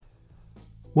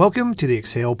Welcome to the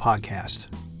Exhale Podcast,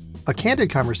 a candid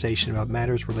conversation about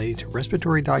matters relating to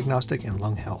respiratory diagnostic and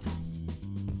lung health.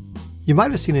 You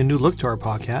might have seen a new look to our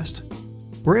podcast.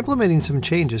 We're implementing some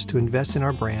changes to invest in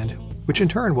our brand, which in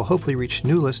turn will hopefully reach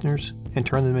new listeners and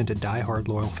turn them into die-hard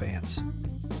loyal fans.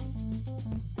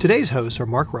 Today's hosts are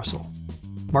Mark Russell,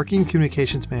 Marketing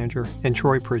Communications Manager, and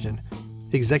Troy Pridgeon,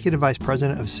 Executive Vice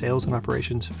President of Sales and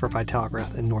Operations for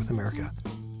Vitaligraph in North America,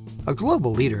 a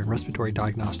global leader in respiratory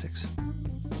diagnostics.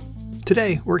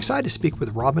 Today, we're excited to speak with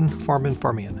Robin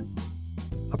Farman-Farmian,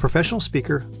 a professional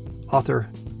speaker, author,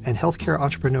 and healthcare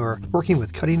entrepreneur working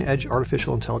with cutting-edge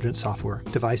artificial intelligence software,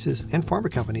 devices, and pharma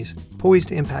companies poised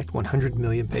to impact 100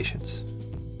 million patients.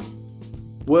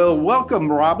 Well,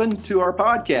 welcome, Robin, to our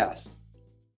podcast.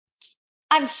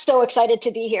 I'm so excited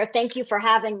to be here. Thank you for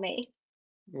having me.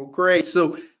 Well, great.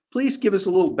 So please give us a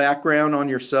little background on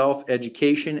yourself,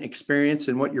 education, experience,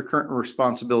 and what your current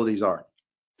responsibilities are.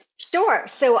 Sure.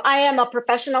 So I am a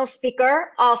professional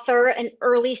speaker, author, and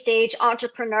early stage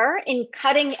entrepreneur in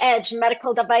cutting edge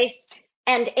medical device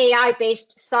and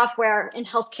AI-based software in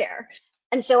healthcare.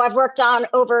 And so I've worked on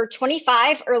over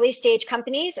 25 early stage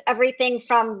companies, everything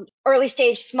from early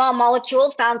stage small molecule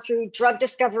found through drug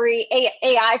discovery,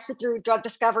 AI through drug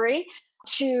discovery,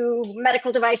 to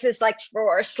medical devices like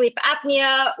for sleep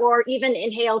apnea or even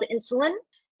inhaled insulin,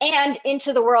 and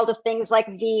into the world of things like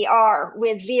VR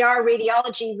with VR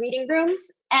radiology reading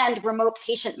rooms and remote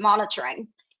patient monitoring.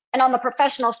 And on the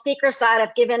professional speaker side,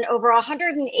 I've given over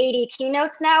 180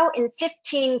 keynotes now in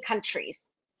 15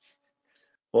 countries.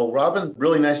 Well, Robin,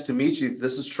 really nice to meet you.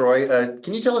 This is Troy.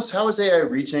 Can you tell us how is AI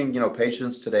reaching,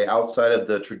 patients today outside of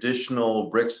the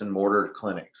traditional bricks and mortar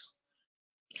clinics?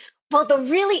 Well, the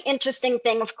really interesting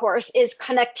thing, of course, is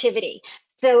connectivity.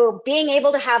 So being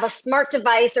able to have a smart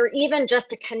device or even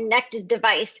just a connected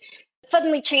device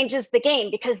suddenly changes the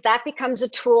game because that becomes a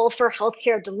tool for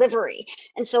healthcare delivery.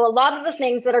 And so a lot of the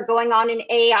things that are going on in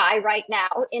AI right now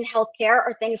in healthcare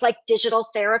are things like digital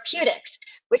therapeutics,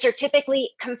 which are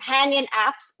typically companion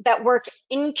apps that work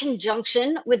in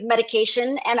conjunction with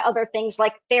medication and other things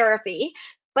like therapy,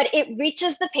 but it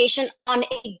reaches the patient on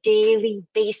a daily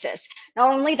basis.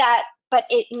 Not only that, but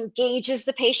it engages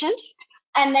the patient.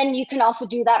 And then you can also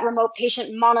do that remote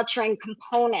patient monitoring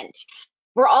component.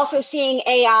 We're also seeing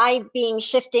AI being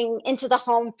shifting into the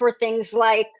home for things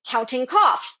like counting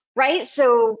coughs, right?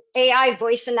 So AI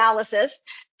voice analysis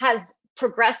has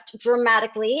progressed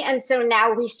dramatically. And so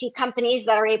now we see companies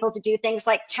that are able to do things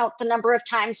like count the number of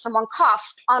times someone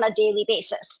coughs on a daily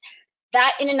basis.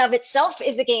 That in and of itself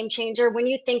is a game changer when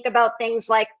you think about things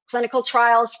like clinical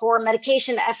trials for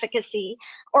medication efficacy,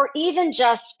 or even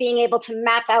just being able to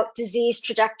map out disease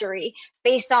trajectory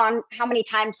based on how many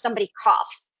times somebody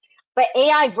coughs. But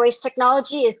AI voice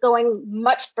technology is going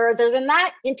much further than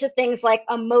that into things like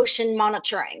emotion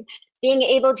monitoring, being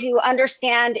able to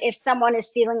understand if someone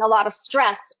is feeling a lot of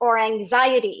stress or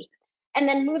anxiety, and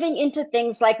then moving into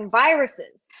things like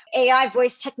viruses. AI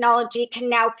voice technology can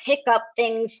now pick up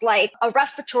things like a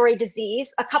respiratory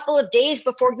disease a couple of days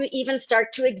before you even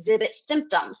start to exhibit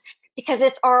symptoms, because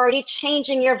it's already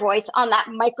changing your voice on that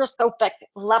microscopic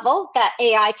level that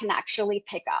AI can actually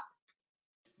pick up.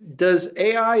 Does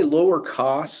AI lower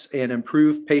costs and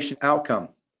improve patient outcome?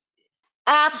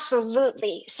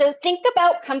 Absolutely. So think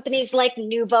about companies like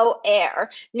NuvoAir.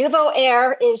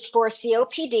 NuvoAir is for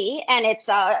COPD, and it's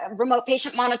remote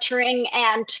patient monitoring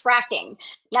and tracking.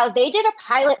 Now, they did a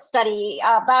pilot study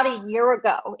about a year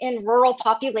ago in rural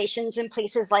populations in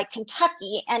places like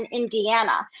Kentucky and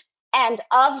Indiana. And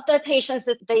of the patients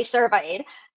that they surveyed,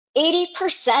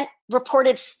 80%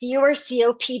 reported fewer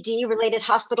COPD-related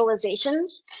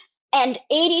hospitalizations, and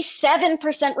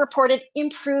 87% reported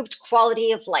improved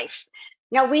quality of life.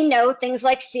 Now, we know things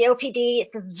like COPD,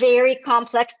 it's a very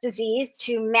complex disease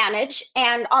to manage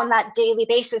and on that daily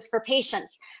basis for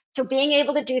patients. So being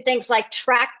able to do things like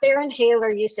track their inhaler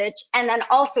usage and then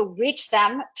also reach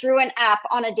them through an app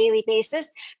on a daily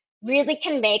basis really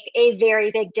can make a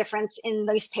very big difference in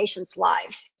these patients'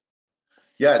 lives.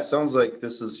 Yeah, it sounds like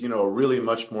this is, a really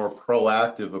much more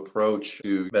proactive approach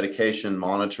to medication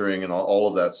monitoring and all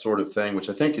of that sort of thing, which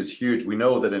I think is huge. We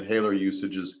know that inhaler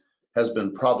usage has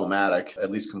been problematic,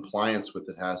 at least compliance with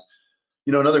it has.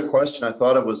 Another question I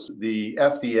thought of was the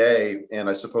FDA and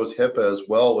I suppose HIPAA as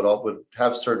well would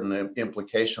have certain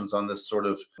implications on this sort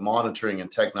of monitoring and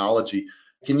technology.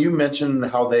 Can you mention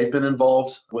how they've been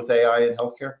involved with AI in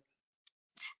healthcare?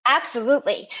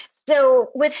 Absolutely. So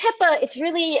with HIPAA, it's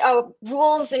really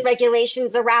rules and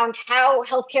regulations around how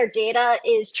healthcare data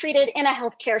is treated in a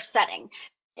healthcare setting.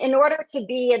 In order to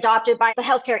be adopted by the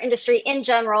healthcare industry in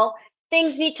general,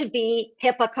 things need to be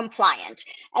HIPAA compliant.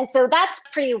 And so that's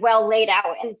pretty well laid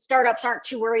out, and startups aren't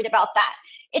too worried about that.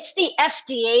 It's the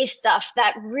FDA stuff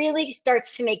that really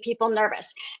starts to make people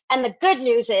nervous. And the good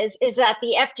news is that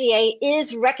the FDA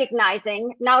is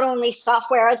recognizing not only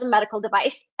software as a medical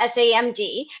device,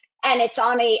 SAMD, and it's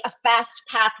on a fast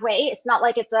pathway. It's not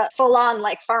like it's a full-on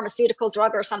like pharmaceutical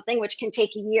drug or something, which can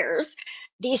take years.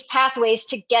 These pathways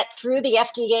to get through the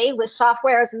FDA with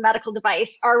software as a medical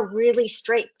device are really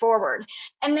straightforward.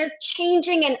 And they're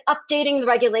changing and updating the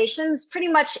regulations pretty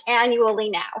much annually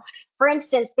now. For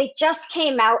instance, they just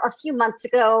came out a few months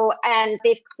ago and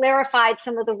they've clarified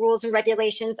some of the rules and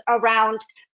regulations around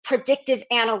predictive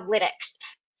analytics,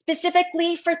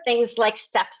 specifically for things like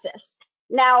sepsis.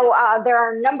 Now, there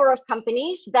are a number of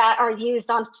companies that are used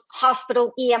on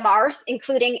hospital EMRs,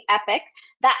 including Epic,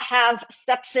 that have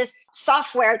sepsis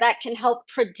software that can help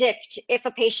predict if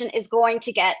a patient is going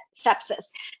to get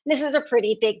sepsis. This is a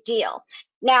pretty big deal.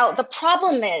 Now, the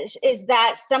problem is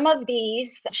that some of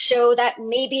these show that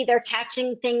maybe they're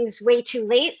catching things way too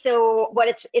late. So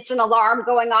it's an alarm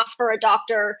going off for a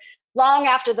doctor long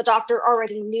after the doctor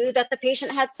already knew that the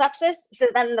patient had sepsis. So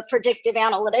then the predictive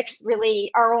analytics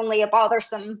really are only a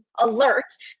bothersome alert,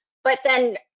 but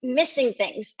then missing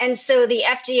things. And so the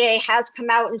FDA has come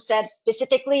out and said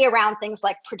specifically around things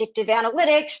like predictive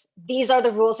analytics, these are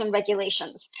the rules and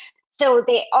regulations. So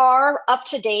they are up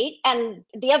to date. And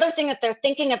the other thing that they're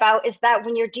thinking about is that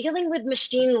when you're dealing with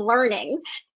machine learning,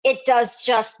 it does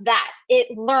just that.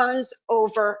 It learns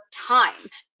over time,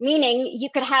 meaning you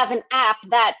could have an app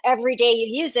that every day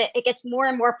you use it, it gets more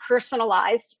and more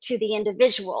personalized to the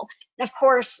individual. And of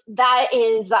course, that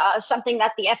is something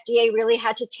that the FDA really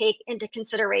had to take into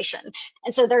consideration.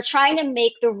 And so they're trying to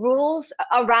make the rules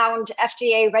around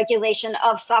FDA regulation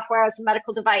of software as a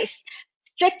medical device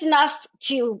strict enough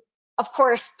to, of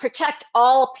course, protect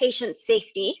all patient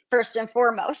safety first and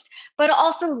foremost, but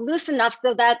also loose enough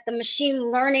so that the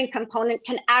machine learning component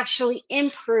can actually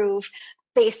improve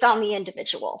based on the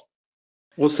individual.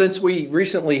 Well, since we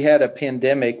recently had a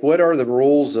pandemic, what are the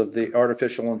roles of the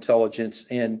artificial intelligence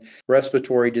in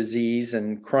respiratory disease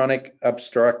and chronic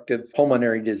obstructive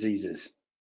pulmonary diseases?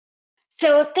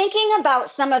 So thinking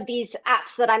about some of these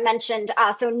apps that I mentioned,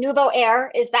 so NuvoAir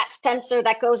is that sensor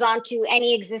that goes onto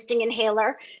any existing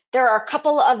inhaler. There are a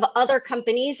couple of other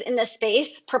companies in this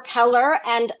space, Propeller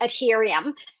and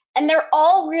Adherium, and they're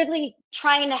all really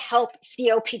trying to help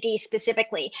COPD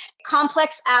specifically.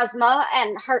 Complex asthma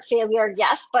and heart failure,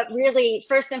 yes, but really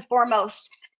first and foremost,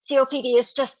 COPD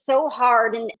is just so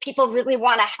hard and people really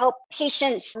want to help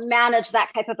patients manage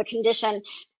that type of a condition.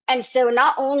 And so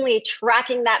not only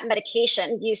tracking that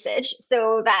medication usage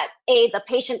so that A, the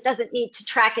patient doesn't need to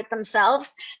track it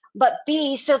themselves, but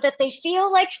B, so that they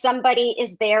feel like somebody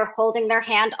is there holding their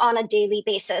hand on a daily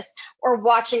basis or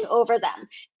watching over them.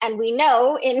 And we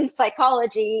know in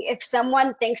psychology, if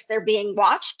someone thinks they're being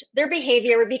watched, their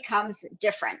behavior becomes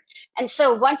different. And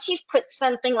so once you've put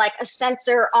something like a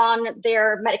sensor on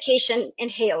their medication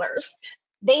inhalers,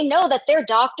 they know that their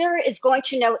doctor is going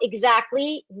to know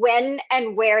exactly when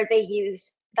and where they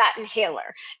use that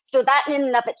inhaler. So that in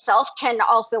and of itself can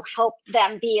also help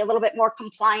them be a little bit more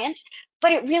compliant.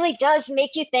 But it really does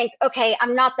make you think, okay,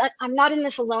 I'm not in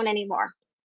this alone anymore.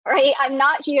 Right? I'm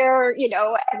not here,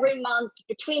 every month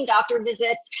between doctor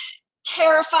visits,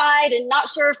 terrified and not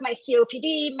sure if my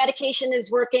COPD medication is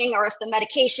working or if the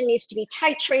medication needs to be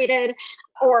titrated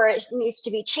or it needs to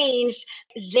be changed.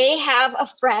 They have a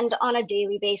friend on a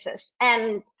daily basis.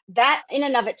 And that in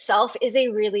and of itself is a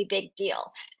really big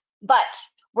deal. But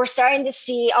we're starting to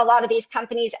see a lot of these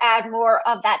companies add more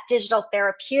of that digital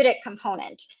therapeutic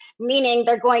component, meaning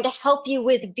they're going to help you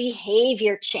with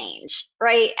behavior change,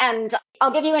 right? And I'll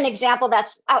give you an example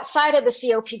that's outside of the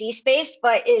COPD space,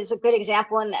 but is a good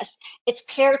example in this. It's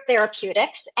Pear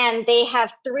Therapeutics, and they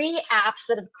have 3 apps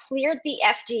that have cleared the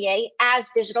FDA as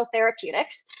digital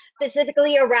therapeutics,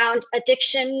 specifically around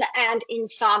addiction and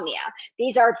insomnia.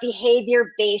 These are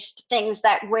behavior-based things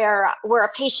that where a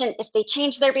patient, if they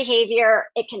change their behavior,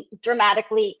 it can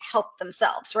dramatically help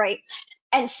themselves, right?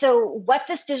 And so what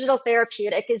this digital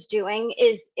therapeutic is doing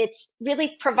is it's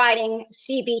really providing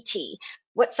CBT,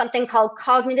 what's something called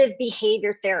cognitive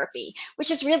behavior therapy, which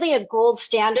is really a gold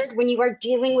standard when you are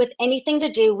dealing with anything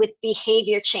to do with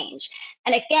behavior change.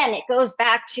 And again, it goes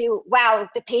back to, wow,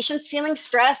 the patient's feeling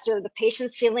stressed or the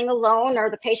patient's feeling alone or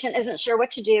the patient isn't sure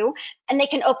what to do, and they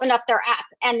can open up their app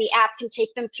and the app can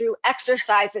take them through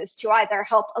exercises to either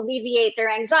help alleviate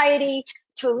their anxiety,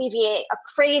 to alleviate a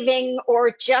craving,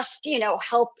 or just,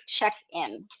 help check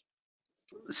in.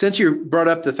 since you brought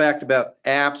up the fact about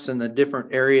apps and the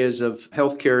different areas of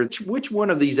healthcare, which one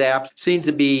of these apps seem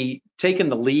to be taking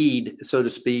the lead, so to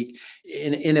speak,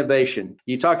 in innovation?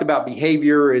 You talked about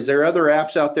behavior. Is there other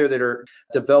apps out there that are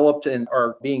developed and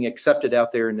are being accepted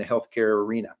out there in the healthcare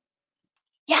arena?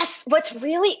 Yes, what's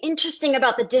really interesting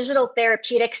about the digital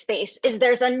therapeutic space is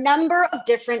there's a number of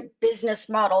different business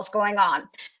models going on.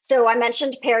 So I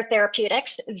mentioned Pear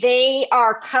Therapeutics. They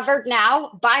are covered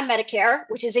now by Medicare,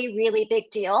 which is a really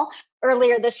big deal.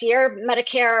 Earlier this year,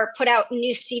 Medicare put out a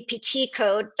new CPT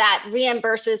code that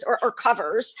reimburses or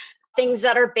covers things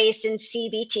that are based in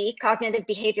CBT, cognitive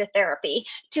behavior therapy,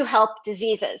 to help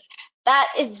diseases. That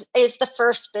is the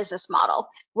first business model.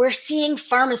 We're seeing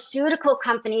pharmaceutical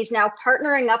companies now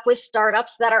partnering up with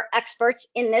startups that are experts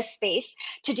in this space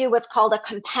to do what's called a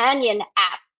companion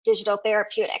app digital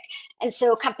therapeutic. And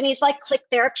so companies like Click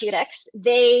Therapeutics,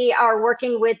 they are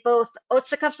working with both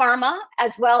Otsuka Pharma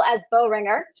as well as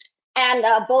Boehringer. And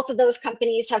both of those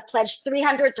companies have pledged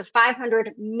 $300 to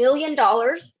 $500 million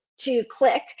to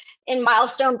Click in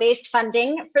milestone-based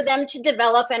funding for them to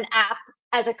develop an app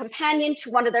as a companion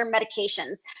to one of their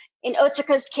medications. In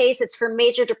Otsuka's case, it's for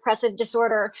major depressive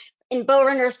disorder. In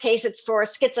Boehringer's case, it's for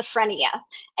schizophrenia.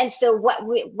 And so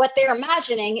what they're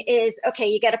imagining is, okay,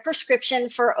 you get a prescription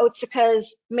for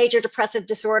Otsuka's major depressive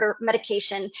disorder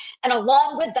medication, and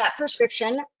along with that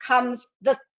prescription comes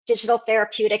the digital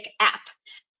therapeutic app,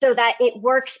 so that it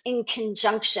works in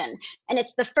conjunction. And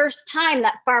it's the first time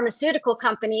that pharmaceutical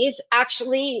companies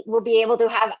actually will be able to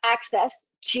have access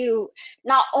to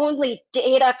not only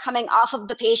data coming off of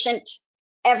the patient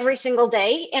every single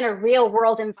day in a real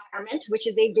world environment, which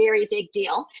is a very big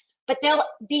deal, but they'll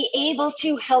be able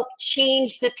to help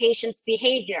change the patient's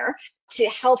behavior to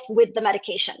help with the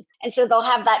medication. And so they'll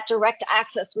have that direct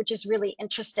access, which is really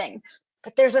interesting.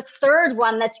 But there's a third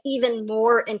one that's even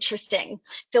more interesting.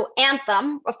 So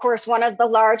Anthem, of course, one of the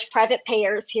large private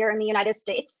payers here in the United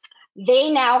States,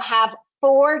 they now have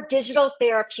 4 digital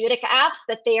therapeutic apps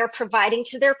that they are providing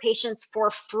to their patients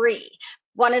for free.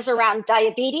 One is around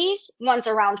diabetes, one's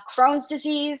around Crohn's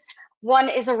disease, one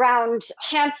is around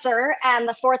cancer, and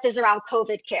the fourth is around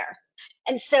COVID care.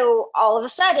 And so all of a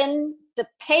sudden, the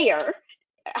payer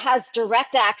has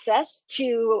direct access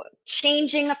to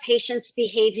changing a patient's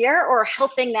behavior or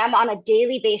helping them on a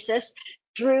daily basis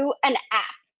through an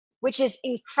app, which is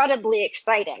incredibly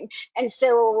exciting. And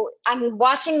so I'm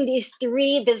watching these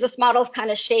 3 business models kind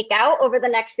of shake out over the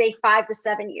next, say, 5 to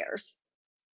 7 years.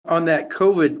 On that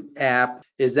COVID app,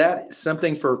 is that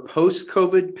something for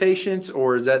post-COVID patients,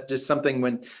 or is that just something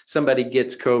when somebody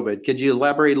gets COVID? Could you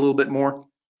elaborate a little bit more?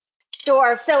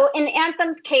 Sure. So in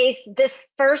Anthem's case, this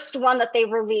first one that they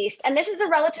released, and this is a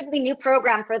relatively new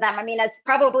program for them. I mean, it's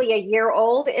probably a year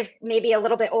old, if maybe a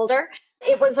little bit older.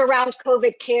 It was around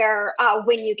COVID care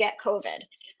when you get COVID.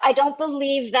 I don't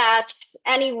believe that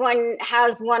anyone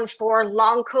has one for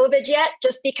long COVID yet,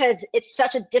 just because it's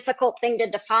such a difficult thing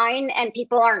to define and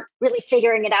people aren't really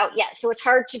figuring it out yet. So it's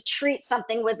hard to treat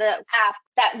something with an app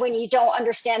that when you don't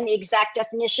understand the exact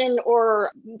definition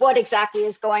or what exactly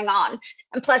is going on.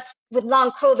 And plus, with long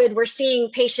COVID, we're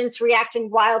seeing patients react in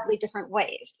wildly different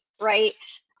ways, right?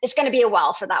 It's going to be a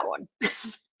while for that one.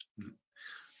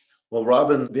 Well,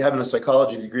 Robin, having a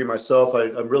psychology degree myself,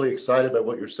 I'm really excited about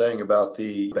what you're saying about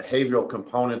the behavioral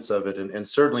components of it. And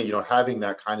certainly, having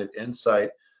that kind of insight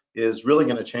is really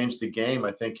going to change the game,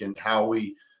 I think, in how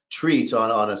we treat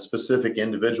on a specific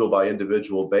individual by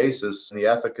individual basis and the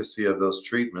efficacy of those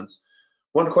treatments.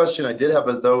 One question I did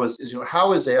have, though, is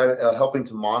how is AI helping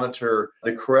to monitor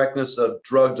the correctness of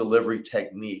drug delivery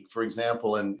technique? For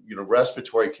example, in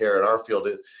respiratory care in our field,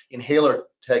 inhaler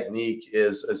technique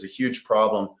is a huge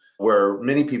problem where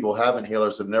many people have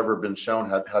inhalers have never been shown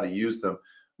how to use them.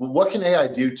 What can AI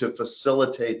do to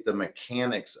facilitate the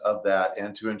mechanics of that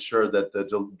and to ensure that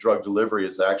the drug delivery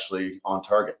is actually on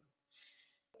target?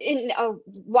 In a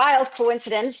wild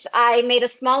coincidence, I made a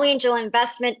small angel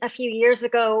investment a few years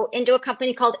ago into a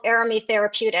company called Aramie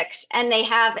Therapeutics, and they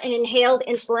have an inhaled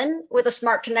insulin with a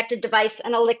smart connected device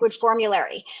and a liquid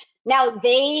formulary. Now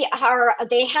they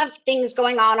have things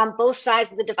going on both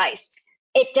sides of the device.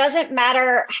 It doesn't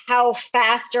matter how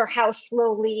fast or how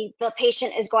slowly the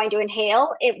patient is going to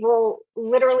inhale. It will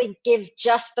literally give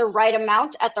just the right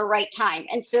amount at the right time.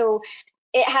 And so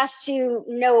it has to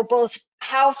know both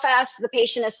how fast the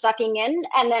patient is sucking in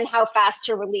and then how fast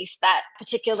to release that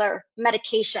particular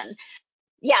medication.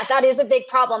 Yeah, that is a big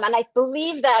problem. And I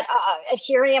believe that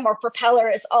Adherium or Propeller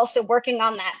is also working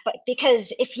on that. But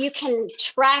because if you can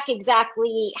track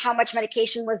exactly how much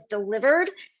medication was delivered,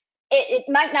 it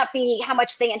might not be how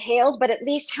much they inhaled, but at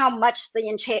least how much the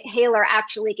inhaler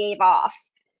actually gave off.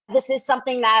 This is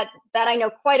something that I know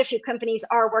quite a few companies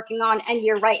are working on, and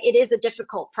you're right, it is a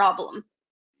difficult problem.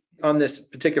 On this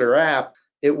particular app,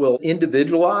 it will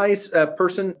individualize a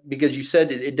person because you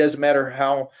said it doesn't matter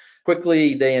how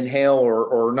quickly they inhale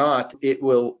or not, they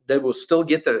will still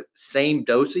get the same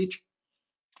dosage.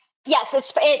 Yes,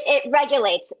 it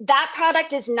regulates. That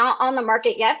product is not on the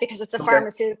market yet because it's a Okay.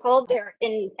 pharmaceutical. They're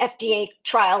in FDA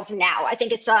trials now. I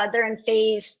think they're in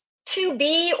phase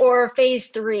 2B or phase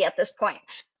 3 at this point.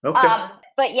 Okay.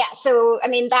 But yeah, so I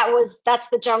mean that's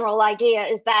the general idea,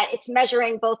 is that it's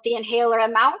measuring both the inhaler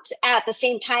amount at the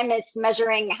same time it's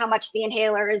measuring how much the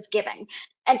inhaler is giving.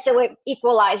 And so it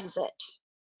equalizes it.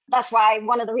 That's why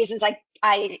one of the reasons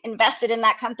I invested in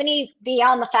that company,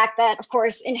 beyond the fact that, of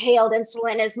course, inhaled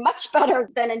insulin is much better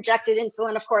than injected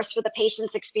insulin, of course, for the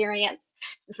patient's experience.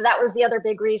 So that was the other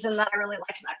big reason that I really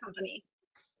liked that company.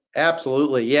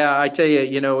 Absolutely. Yeah, I tell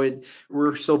you,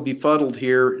 we're so befuddled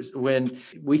here when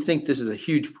we think this is a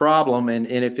huge problem. And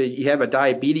if you have a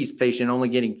diabetes patient only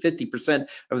getting 50%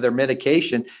 of their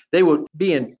medication, they would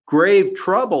be in grave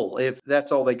trouble if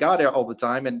that's all they got all the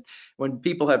time. And when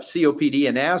people have COPD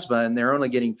and asthma and they're only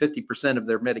getting 50% of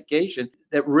their medication,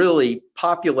 that really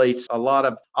populates a lot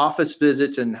of office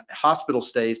visits and hospital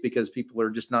stays because people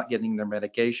are just not getting their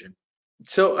medication.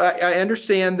 So I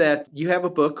understand that you have a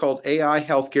book called AI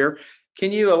Healthcare.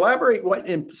 Can you elaborate what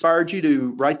inspired you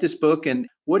to write this book and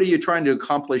what are you trying to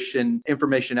accomplish in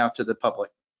information out to the public?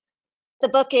 The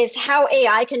book is How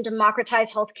AI Can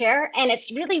Democratize Healthcare, and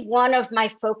it's really one of my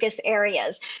focus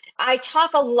areas. I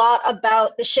talk a lot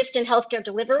about the shift in healthcare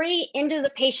delivery into the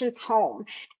patient's home.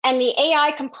 And the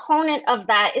AI component of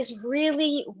that is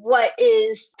really what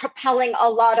is propelling a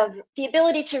lot of the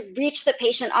ability to reach the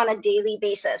patient on a daily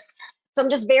basis. So I'm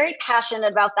just very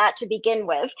passionate about that to begin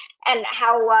with, and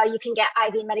how you can get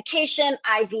IV medication,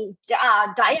 IV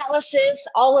dialysis,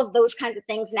 all of those kinds of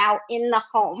things now in the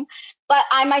home. But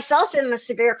I myself am a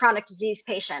severe chronic disease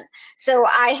patient. So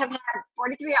I have had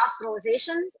 43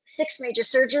 hospitalizations, 6 major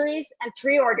surgeries, and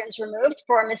 3 organs removed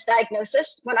for a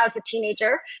misdiagnosis when I was a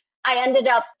teenager. I ended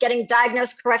up getting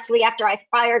diagnosed correctly after I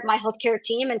fired my healthcare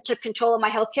team and took control of my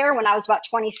healthcare when I was about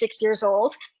 26 years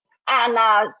old. And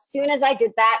as soon as I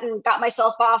did that and got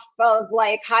myself off of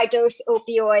like high dose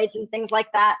opioids and things like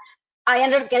that, I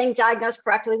ended up getting diagnosed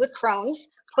correctly with Crohn's,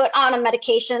 put on a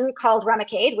medication called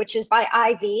Remicade, which is by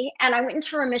IV, and I went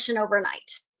into remission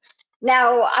overnight.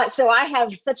 Now, so I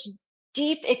have such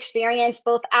deep experience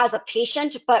both as a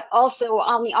patient, but also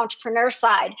on the entrepreneur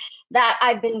side, that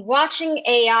I've been watching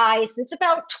AI since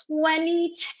about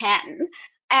 2010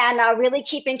 and really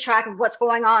keeping track of what's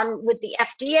going on with the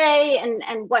FDA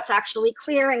and what's actually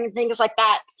clearing and things like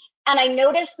that. And I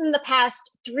noticed in the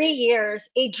past 3 years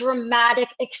a dramatic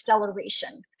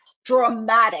acceleration.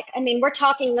 Dramatic. I mean, we're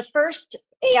talking the first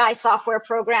AI software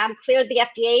program cleared the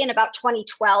FDA in about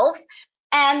 2012.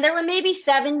 And there were maybe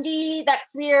 70 that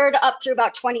cleared up through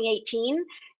about 2018.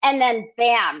 And then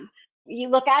bam, you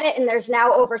look at it and there's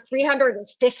now over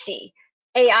 350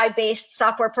 AI-based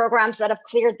software programs that have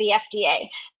cleared the FDA.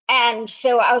 And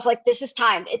so I was like, this is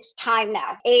time. It's time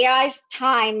now. AI's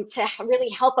time to really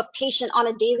help a patient on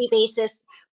a daily basis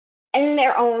in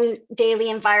their own daily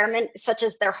environment, such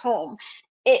as their home.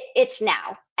 It's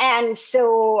now. And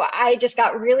so I just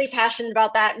got really passionate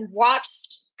about that and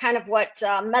watched kind of what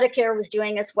Medicare was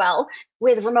doing as well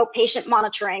with remote patient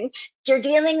monitoring. You're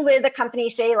dealing with a company,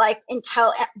 say like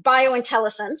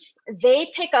BioIntelliSense.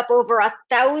 They pick up over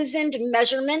 1,000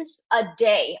 measurements a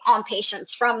day on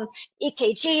patients, from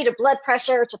EKG to blood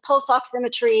pressure to pulse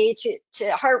oximetry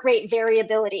to heart rate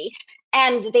variability.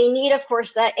 And they need, of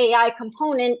course, that AI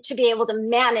component to be able to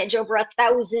manage over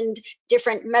 1,000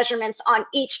 different measurements on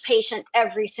each patient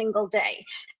every single day.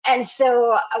 And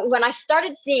so when I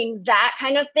started seeing that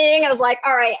kind of thing, I was like,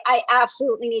 all right, I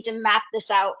absolutely need to map this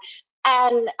out.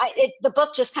 And the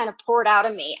book just kind of poured out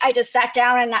of me. I just sat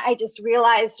down and I just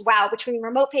realized, wow, between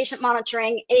remote patient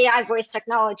monitoring, AI voice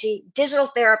technology, digital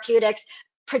therapeutics,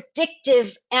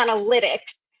 predictive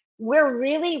analytics, we're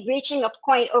really reaching a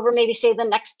point over maybe say the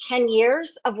next 10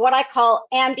 years of what I call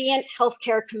ambient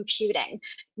healthcare computing.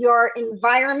 Your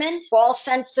environment, wall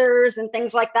sensors and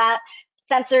things like that,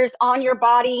 sensors on your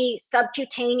body,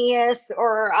 subcutaneous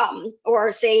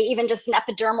or say even just an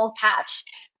epidermal patch,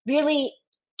 really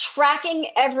tracking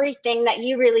everything that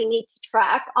you really need to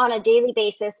track on a daily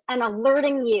basis and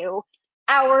alerting you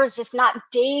hours, if not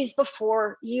days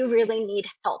before you really need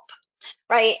help.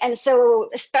 right? And so,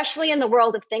 especially in the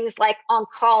world of things like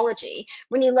oncology,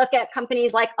 when you look at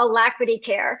companies like Alacrity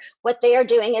Care, what they are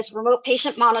doing is remote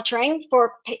patient monitoring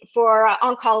for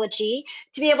oncology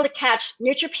to be able to catch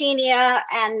neutropenia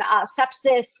and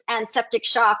sepsis and septic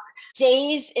shock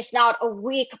days, if not a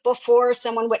week, before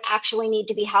someone would actually need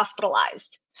to be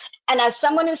hospitalized. And as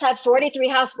someone who's had 43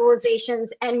 hospitalizations,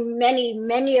 and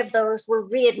many of those were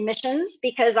readmissions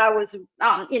because I was,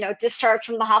 discharged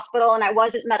from the hospital and I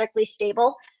wasn't medically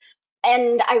stable.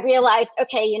 And I realized,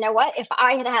 okay, you know what? If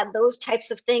I had had those types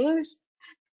of things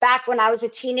back when I was a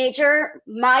teenager,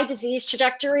 my disease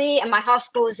trajectory and my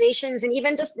hospitalizations, and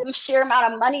even just the sheer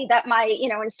amount of money that my,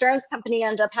 insurance company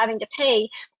ended up having to pay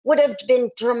would have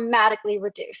been dramatically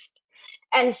reduced.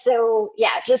 And so,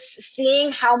 yeah, just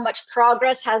seeing how much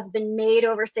progress has been made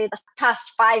over, say, the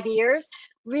past 5 years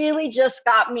really just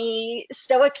got me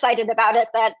so excited about it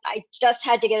that I just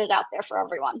had to get it out there for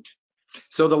everyone.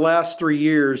 So the last 3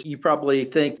 years, you probably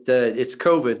think that it's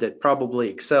COVID that probably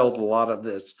excelled a lot of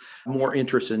this, more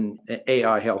interest in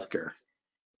AI healthcare.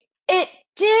 It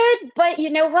did, but you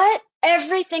know what?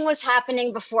 Everything was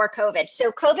happening before COVID.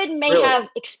 So COVID may Really? have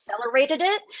accelerated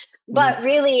it, but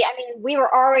really, I mean, we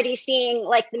were already seeing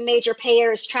like the major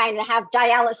payers trying to have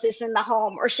dialysis in the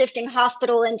home or shifting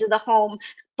hospital into the home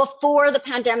before the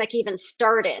pandemic even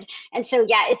started. And so,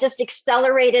 yeah, it just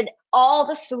accelerated all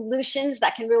the solutions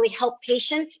that can really help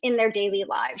patients in their daily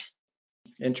lives.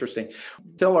 Interesting.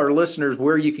 Tell our listeners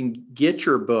where you can get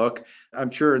your book. I'm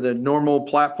sure the normal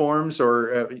platforms,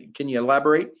 or can you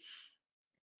elaborate?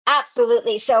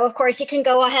 Absolutely. So, of course, you can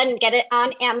go ahead and get it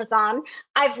on Amazon.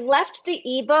 I've left the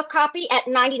ebook copy at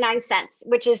 99 cents,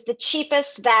 which is the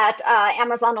cheapest that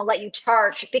Amazon will let you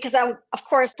charge, because, of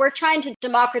course, we're trying to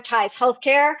democratize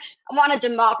healthcare. I want to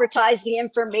democratize the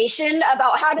information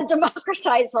about how to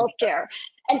democratize healthcare.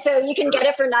 And so you can get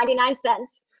it for 99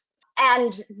 cents.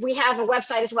 And we have a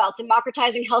website as well,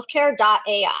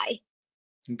 democratizinghealthcare.ai.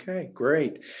 Okay,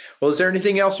 great. Well, is there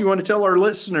anything else you want to tell our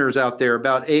listeners out there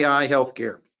about AI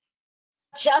healthcare?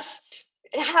 Just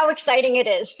how exciting it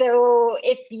is. So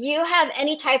if you have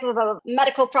any type of a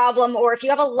medical problem, or if you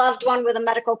have a loved one with a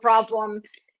medical problem,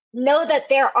 know that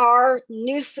there are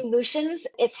new solutions.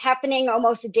 It's happening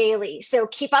almost daily. So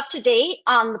keep up to date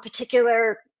on the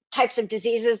particular types of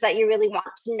diseases that you really want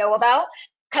to know about,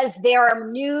 because there are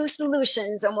new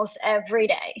solutions almost every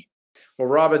day. Well,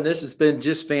 Robin, this has been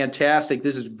just fantastic.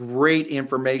 This is great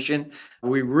information.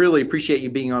 We really appreciate you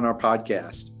being on our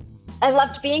podcast. I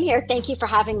loved being here. Thank you for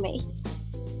having me.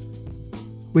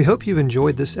 We hope you've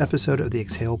enjoyed this episode of the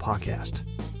Exhale podcast.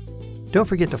 Don't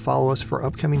forget to follow us for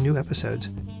upcoming new episodes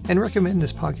and recommend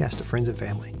this podcast to friends and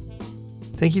family.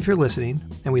 Thank you for listening,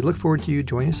 and we look forward to you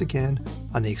joining us again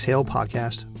on the Exhale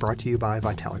podcast, brought to you by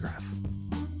Vitalograph.